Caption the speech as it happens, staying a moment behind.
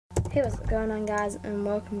Hey, what's going on, guys, and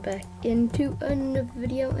welcome back into another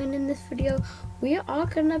video. And in this video we are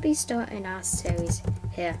gonna be starting our series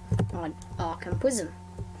here on Arkham Prison.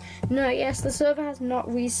 Now, yes, the server has not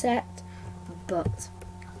reset, but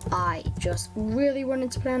I just really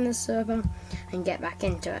wanted to play on this server and get back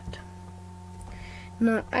into it.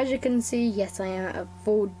 Now, as you can see, yes, I am at a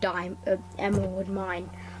full emerald mine,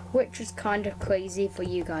 which is kind of crazy for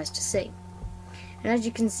you guys to see. And as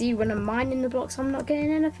you can see, when I'm mining the blocks, I'm not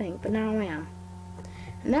getting anything, but now I am.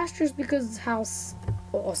 And that's just because of how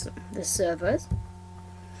awesome this server is.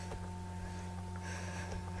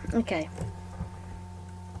 Okay.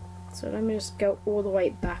 So let me just go all the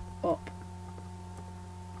way back up.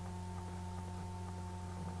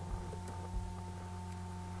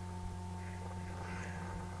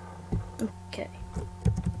 Okay.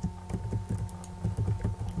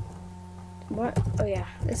 What? Oh yeah,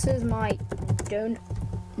 this is my donator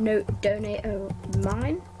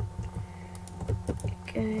mine.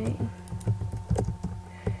 Okay.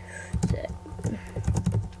 So,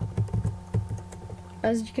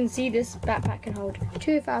 as you can see, this backpack can hold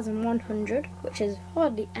 2,100, which is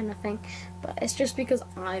hardly anything, but it's just because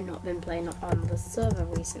I've not been playing on the server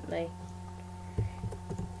recently.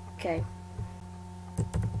 Okay.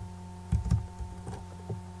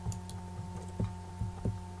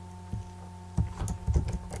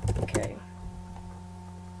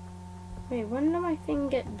 Wait, when did my thing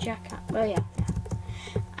get jack up? Oh yeah.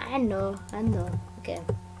 I know. Okay.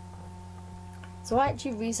 So I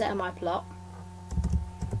actually reset my plot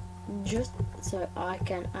just so I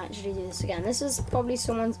can actually do this again. This is probably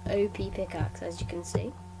someone's OP pickaxe, as you can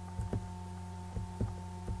see.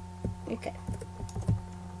 Okay.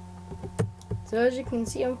 So as you can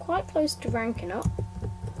see, I'm quite close to ranking up.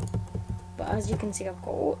 But as you can see, I've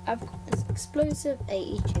got this explosive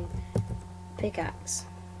 82 pickaxe.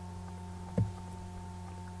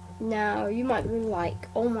 Now, you might be like,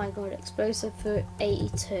 oh my god, explosive for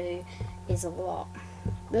 82 is a lot.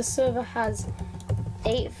 This server has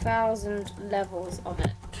 8,000 levels of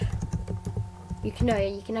it. You can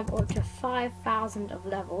have up to 5,000 of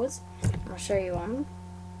levels. I'll show you one.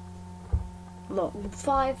 Look,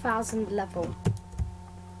 5,000 level.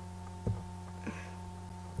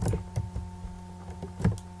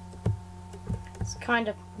 It's kind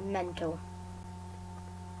of mental.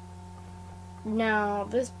 Now,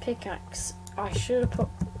 this pickaxe, I should have put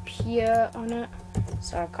pure on it,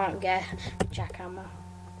 so I can't get a jackhammer.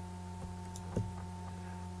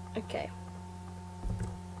 Okay.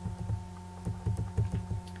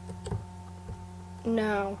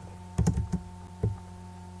 Now,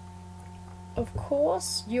 of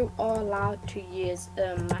course, you are allowed to use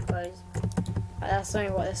macros. That's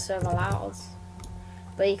only what this server allows.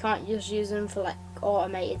 But you can't just use them for like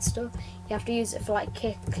automated stuff. You have to use it for like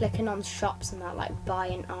clicking on shops and that, like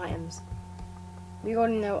buying items. We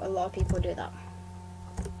already know a lot of people do that.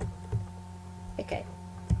 Okay.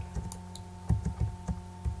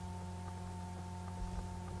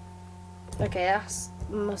 Okay, that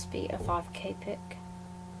must be a 5k pick.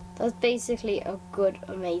 That's basically a good,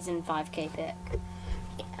 amazing 5k pick.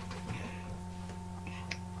 Yeah.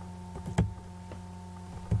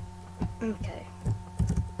 Okay.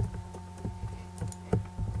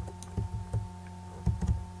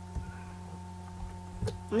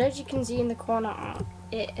 And as you can see in the corner,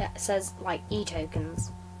 it says like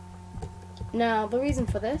e-tokens. Now, the reason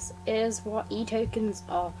for this is what e-tokens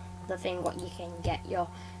are the thing what you can get your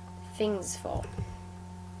things for.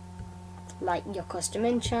 Like your custom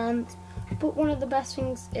enchants. But one of the best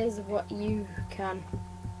things is what you can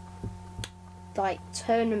like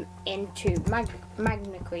turn them into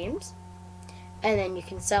magna creams. And then you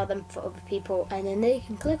can sell them for other people, and then they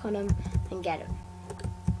can click on them and get them.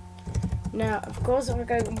 Now, of course, if I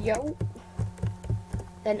go yo,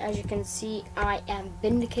 then as you can see, I am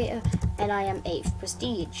Vindicator and I am 8th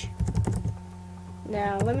prestige.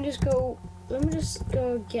 Now, let me just go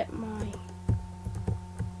get my.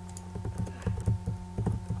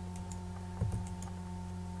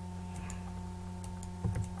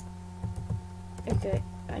 Okay,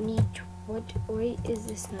 I need what? Why is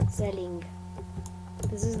this not selling?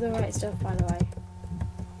 This is the right stuff, by the way.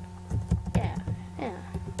 Yeah.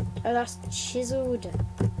 Oh, that's chiseled.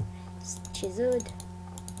 It's chiseled.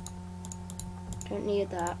 Don't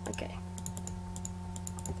need that. Okay.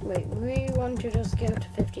 Wait, we want to just go to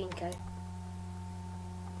 15k.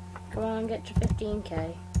 Come on, get to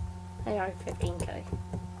 15k. Hey, I'm 15k.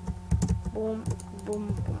 Boom,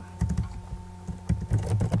 boom, boom.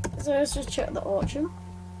 So let's just check the auction.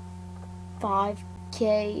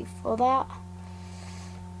 5k for that.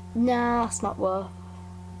 Nah, that's not worth.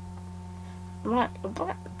 Right,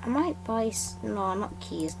 I might buy, no, not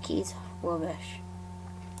keys. Keys rubbish.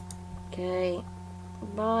 Okay,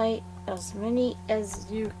 buy as many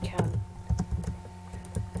as you can.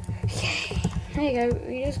 Okay, there you go.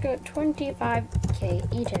 We just got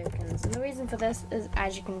 25k e-tokens, and the reason for this is,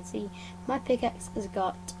 as you can see, my pickaxe has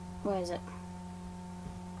got, where is it?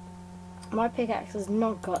 My pickaxe has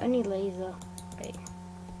not got any laser. Wait.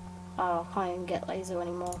 Oh, I can't even get laser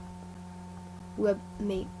anymore. Web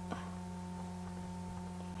me.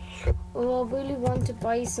 Oh, I really want to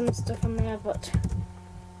buy some stuff on there, but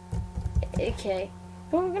okay.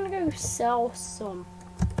 But we're gonna go sell some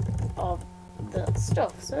of the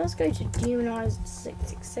stuff. So let's go to Demonized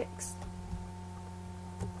 666.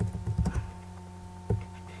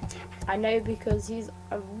 I know because he's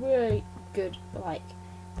a really good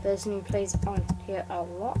person who plays on here a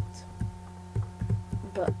lot.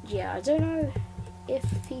 But yeah, I don't know if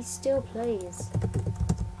he still plays.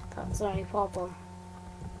 That's the only problem.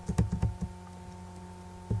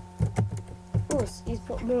 Of course, he's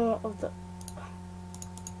put more of the.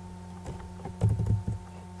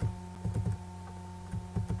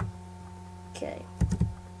 Okay.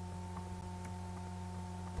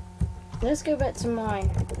 Let's go back to mine.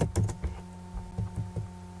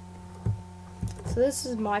 So this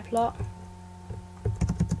is my plot.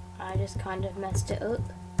 I just kind of messed it up.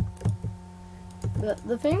 But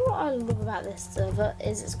the thing what I love about this server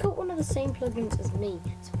is it's got one of the same plugins as me,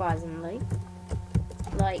 surprisingly.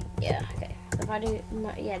 Yeah, okay. If I do,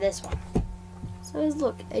 no, yeah, this one. So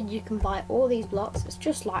look, you can buy all these blocks. It's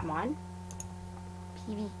just like mine.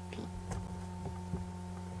 PvP.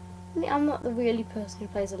 I mean, I'm not the really person who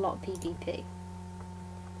plays a lot of PvP.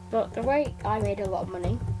 But the way I made a lot of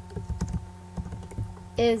money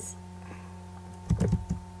is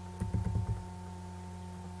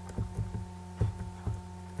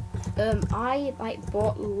I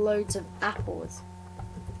bought loads of apples.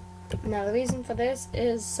 Now the reason for this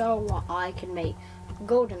is so I can make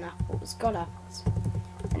golden apples, god apples.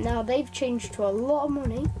 And now they've changed to a lot of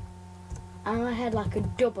money, and I had like a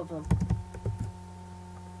dub of them.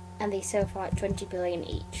 And they sell for like 20 billion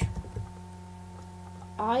each.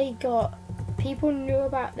 People knew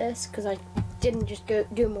about this because I didn't just do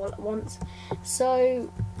them all at once. So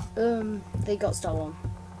they got stolen,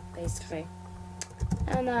 basically.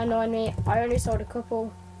 And that annoyed me. I only sold a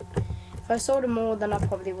couple. If I sold them all, then I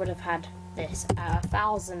probably would have had this at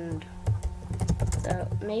 1,000. So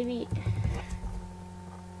maybe.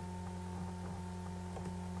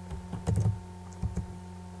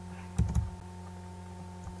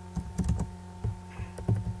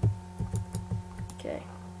 Okay.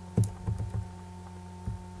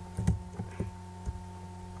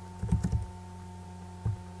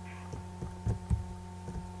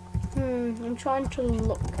 I'm trying to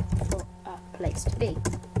look for a place to be.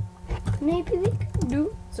 Maybe we can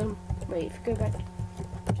do some. Wait, if you go back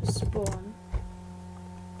to spawn,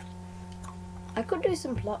 I could do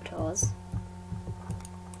some plot tours.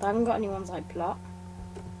 But I haven't got any ones like plot.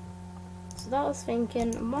 So that was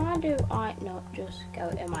thinking, why do I not just go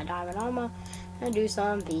in my diamond armor and do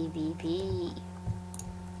some PvP?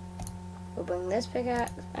 We'll bring this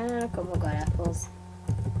pickaxe and a couple of god apples.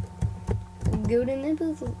 Golden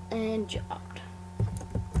apples and chopped.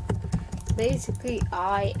 Basically,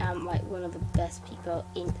 I am like one of the best people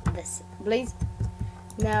in this place.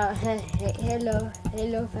 Now, hello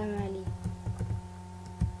family.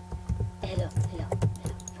 Hello,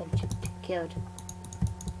 killed.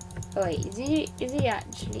 Oh wait, is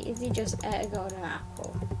he just a golden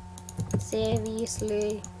apple?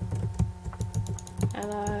 Seriously?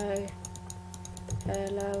 Hello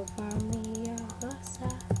family.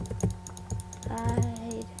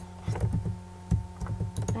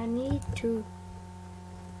 I need to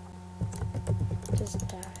just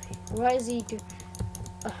die. What is he doing?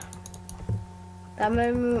 That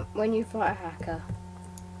moment when you fought a hacker.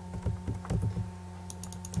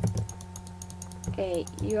 Okay,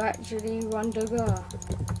 you actually want to go.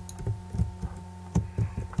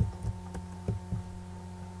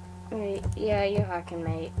 Wait, yeah, you're hacking,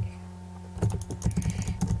 mate.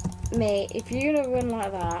 Mate, if you're gonna run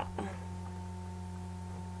like that,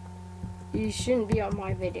 you shouldn't be on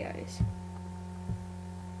my videos.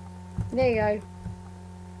 There you go.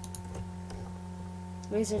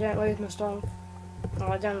 At least I don't lose my stuff. No,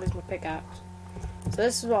 I don't lose my pickaxe. So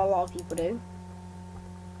this is what a lot of people do.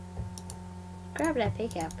 Grab that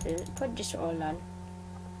pickaxe, put this all on,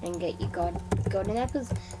 and get your golden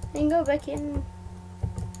apples, then go back in.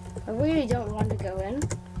 I really don't want to go in,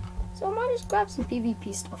 so I might just grab some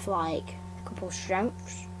PvP stuff like a couple of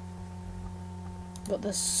strengths. But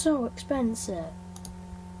they're so expensive.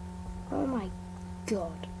 Oh my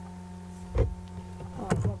god. Oh,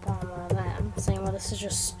 what part am I there? I'm saying, well, this is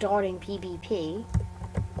just starting PvP.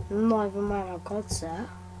 I'm not even wearing a god set.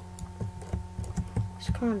 It's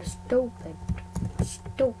kind of stupid.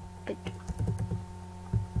 Stupid.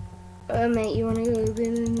 Mate, you wanna go?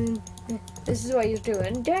 This is what you're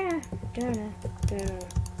doing.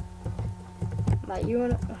 Like, you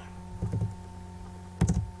wanna.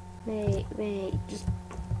 Mate, just.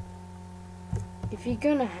 If you're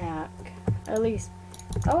gonna hack, at least.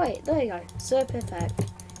 Oh, wait, there you go. So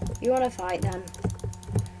perfect. You wanna fight then?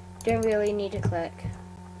 Don't really need to click.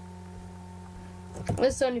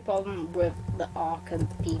 That's the only problem with the Arkham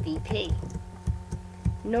PvP.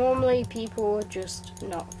 Normally people would just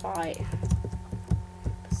not fight.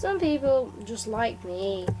 But some people, just like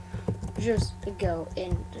me, just go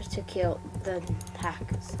in to kill the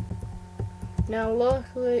hackers. Now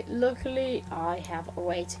luckily I have a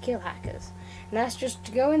way to kill hackers. And that's just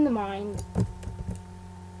to go in the mine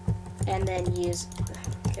and then use,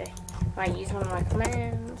 okay, I use one of my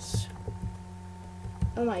commands.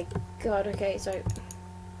 Oh my god, okay, so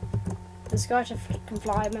this guy can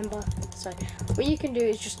fly, remember? So what you can do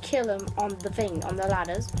is just kill him on the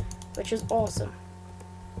ladders, which is awesome.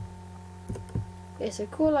 It's a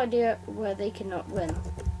cool idea where they cannot win.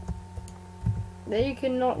 They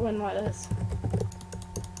cannot win like this.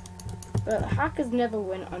 But hackers never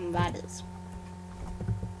win on ladders.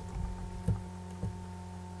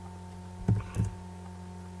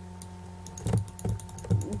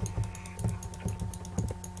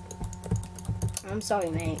 I'm sorry,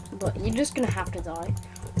 mate, but you're just gonna have to die.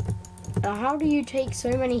 Now, how do you take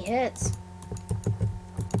so many hits?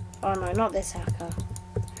 Oh no, not this hacker.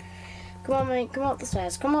 Come on, mate, come up the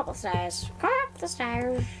stairs, come up the stairs, come up the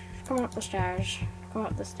stairs, come up the stairs, come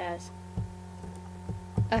up the stairs.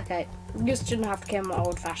 Okay, you just shouldn't have to kill my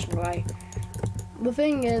old-fashioned way. The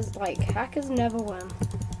thing is, like, hackers never win.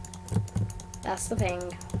 That's the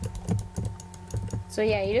thing. So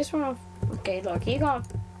yeah, you just wanna, okay, look, you can't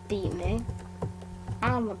beat me.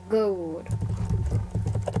 I'm a good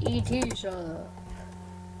ET sub.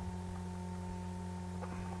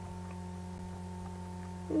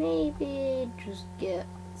 Maybe just get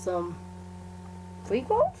some free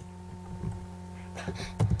gold?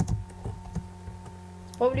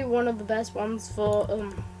 Probably one of the best ones for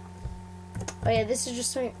oh yeah, this is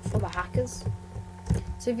just something for the hackers.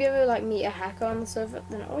 So if you ever like meet a hacker on the server,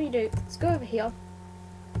 then all you do is go over here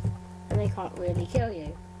and they can't really kill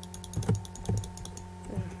you.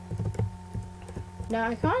 Now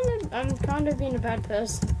I'm kind of being a bad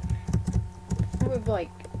person with like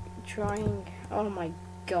trying. Oh my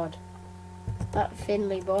god, that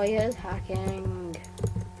Finley boy is hacking.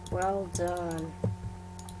 Well done.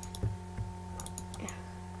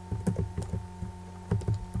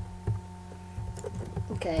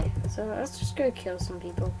 Okay, so let's just go kill some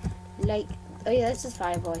people. Like, oh yeah, this is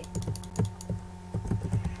Fireboy.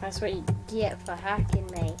 That's what you get for hacking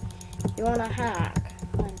me. You wanna hack?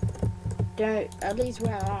 Don't at least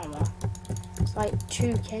wear armor. It's like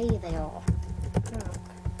 2k they are. Look.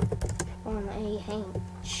 On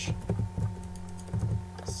AH.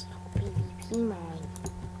 It's a PvP mine.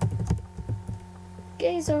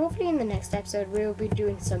 Okay, so hopefully in the next episode we'll be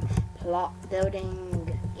doing some plot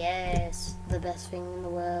building. Yes, the best thing in the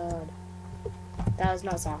world. That was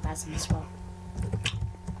not sarcasm as well.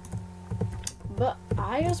 But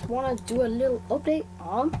I just want to do a little update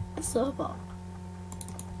on the server.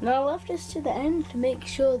 Now I left this to the end to make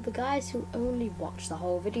sure the guys who only watch the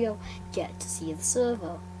whole video get to see the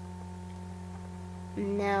server.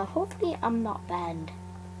 Now hopefully I'm not banned.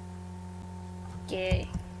 Okay.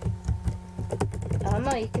 Oh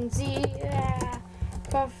no, you can see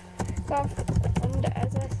cough, and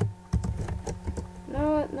as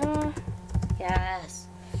no. Yes.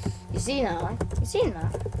 You see now? You see now?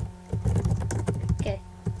 Okay.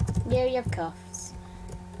 There you have cuffs.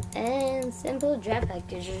 And simple jetpack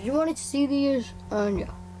dishes. You wanted to see these?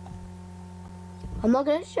 Yeah. I'm not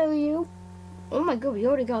gonna show you. Oh my god, we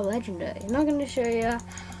already got legendary. I'm not gonna show you.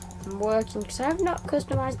 I'm working because I have not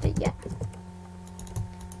customized it yet.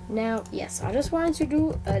 Now, yes, I just wanted to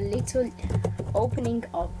do a little opening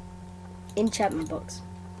of enchantment books.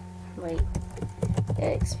 Wait.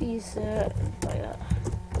 XP set like that.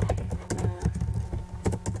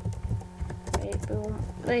 Wait, boom.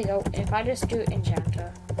 There you go. If I just do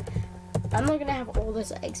enchanter, I'm not gonna have all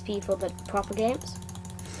this XP for the proper games.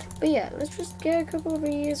 But yeah, let's just get a couple of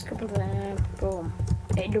these, couple of them. Boom.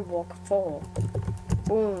 Walk 4.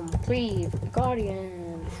 Boom. Cleave.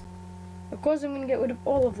 Guardian. Of course, I'm gonna get rid of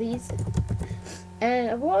all of these.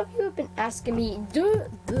 And a lot of you have been asking me, do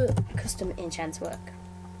the custom enchants work?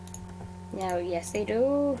 Now, yes, they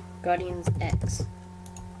do. Guardians X.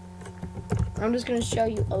 I'm just going to show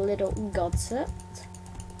you a little god set.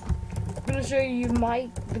 I'm going to show you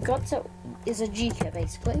the god set is a GK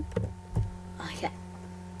basically. Okay,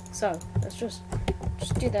 so let's just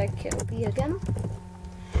do that kill B again.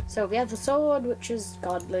 So we have the sword, which is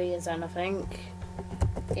godly as anything.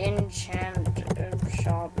 Enchant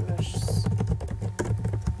sharpness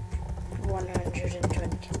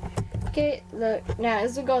 120. Okay, look, now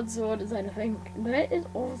as a god sword as anything, there is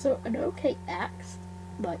also an okay axe.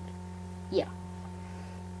 Like, yeah.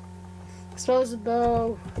 Explosive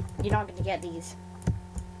bow, you're not gonna get these.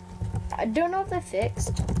 I don't know if they're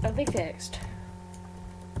fixed. Are they fixed?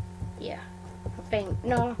 Yeah. I think,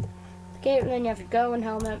 no. Okay, then you have your going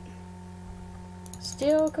helmet.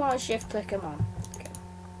 Still can't shift click them on.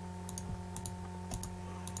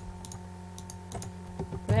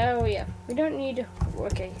 Oh yeah, we don't need,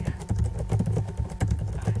 okay.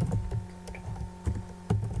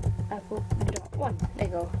 Apple, one, there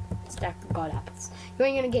you go. Stack of god apples. You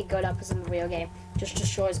ain't gonna get god apples in the real game, just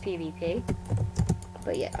destroys PvP.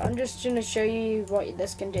 But yeah, I'm just gonna show you what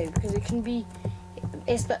this can do, because it can be,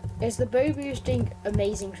 it's the bow boosting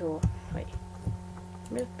amazing tool. Wait,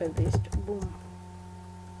 where's bow boost? Boom.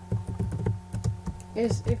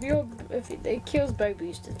 It kills bow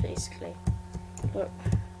boosters basically. Look.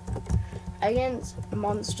 Against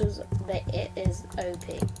monsters, it is OP.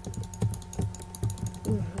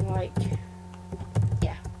 Like,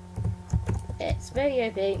 yeah. It's very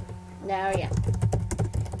OP. Now, yeah.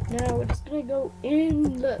 Now we're just gonna go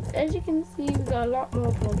in. Look, as you can see, we've got a lot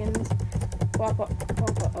more plugins. Proper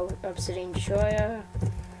Obsidian Destroyer.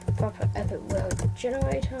 Proper Epic World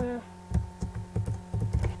Generator.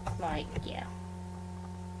 Like, yeah.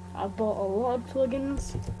 I bought a lot of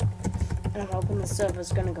plugins. And I'm hoping the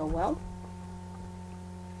server's gonna go well.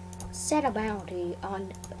 Set a bounty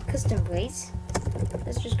on custom race.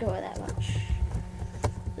 Let's just go with that much.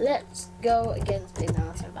 Let's go against Big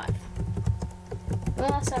Man Survive. Well,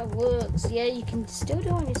 that's how it works. Yeah, you can still do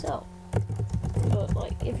it on yourself. But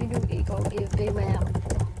like, if you do, you gotta give Big Man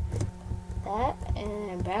that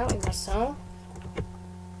and bounty myself.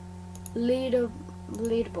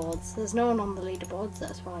 Leaderboards. There's no one on the leaderboards.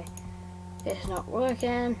 That's why it's not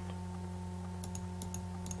working.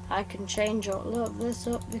 I can change all of this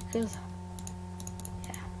up because,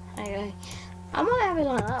 yeah, anyway, I might have it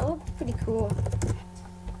like that. It looks pretty cool.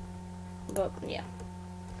 But yeah,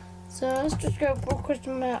 so let's just go for a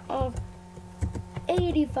question amount of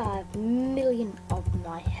 85 million of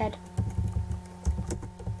my head.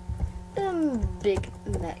 Big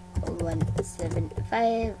Mac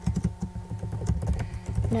 175.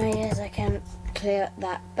 Now yes, I can clear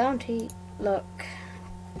that bounty. Look,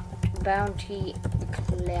 bounty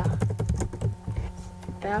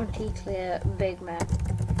clear Big Mac,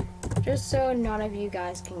 just so none of you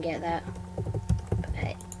guys can get that.